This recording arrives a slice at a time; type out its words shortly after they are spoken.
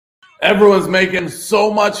Everyone's making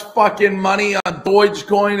so much fucking money on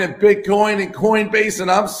Dogecoin and Bitcoin and Coinbase, and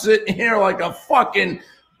I'm sitting here like a fucking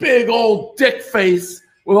big old dick face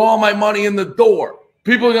with all my money in the door.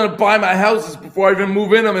 People are going to buy my houses before I even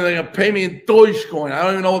move in them, and they're going to pay me in Dogecoin. I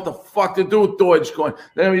don't even know what the fuck to do with Dogecoin.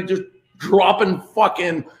 They're going to be just dropping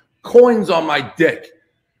fucking coins on my dick.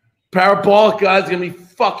 Parabolic guy's going to be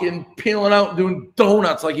fucking peeling out and doing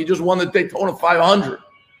donuts like he just won the Daytona 500. It's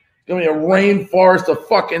going to be a rainforest of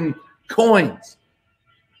fucking coins.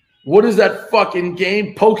 What is that fucking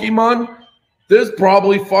game? Pokemon? There's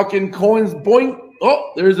probably fucking coins. Boink.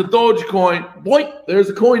 Oh, there's a Dogecoin. Boink. There's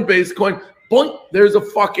a Coinbase coin. Boink, there's a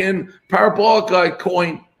fucking parabolic guy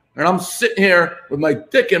coin, and I'm sitting here with my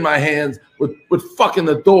dick in my hands with fucking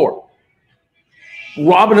the door.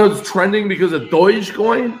 Robinhood's trending because of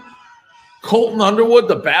Dogecoin? Colton Underwood,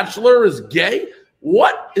 the Bachelor, is gay?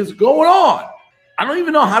 What is going on? I don't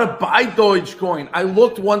even know how to buy Dogecoin. I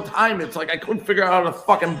looked one time. It's like I couldn't figure out how to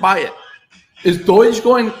fucking buy it. Is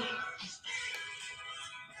Dogecoin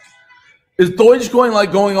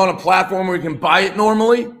like going on a platform where you can buy it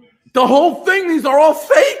normally? The whole thing, these are all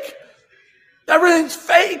fake. Everything's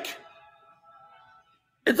fake.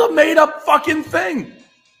 It's a made-up fucking thing.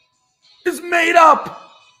 It's made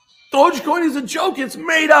up. Dogecoin is a joke. It's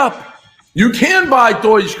made up. You can buy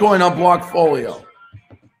Dogecoin on Blockfolio.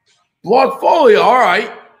 Blockfolio, all right.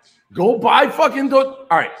 Go buy fucking Doge.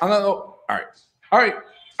 All right, I'm gonna go. All right.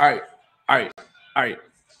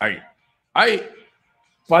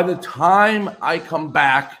 By the time I come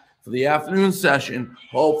back for the afternoon session,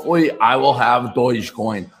 hopefully I will have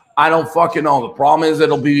Dogecoin. I don't fucking know. The problem is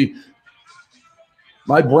it'll be,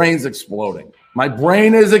 my brain's exploding. My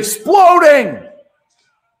brain is exploding.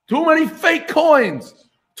 Too many fake coins.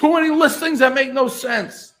 Too many listings that make no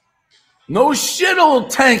sense. No shit will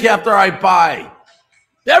tank after I buy.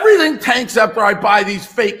 Everything tanks after I buy these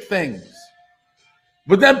fake things.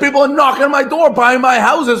 But then people are knocking on my door, buying my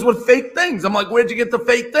houses with fake things. I'm like, where'd you get the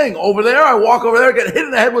fake thing? Over there? I walk over there, get hit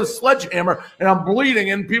in the head with a sledgehammer, and I'm bleeding.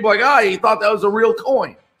 And people are like, he thought that was a real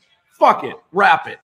coin. Fuck it. Wrap it.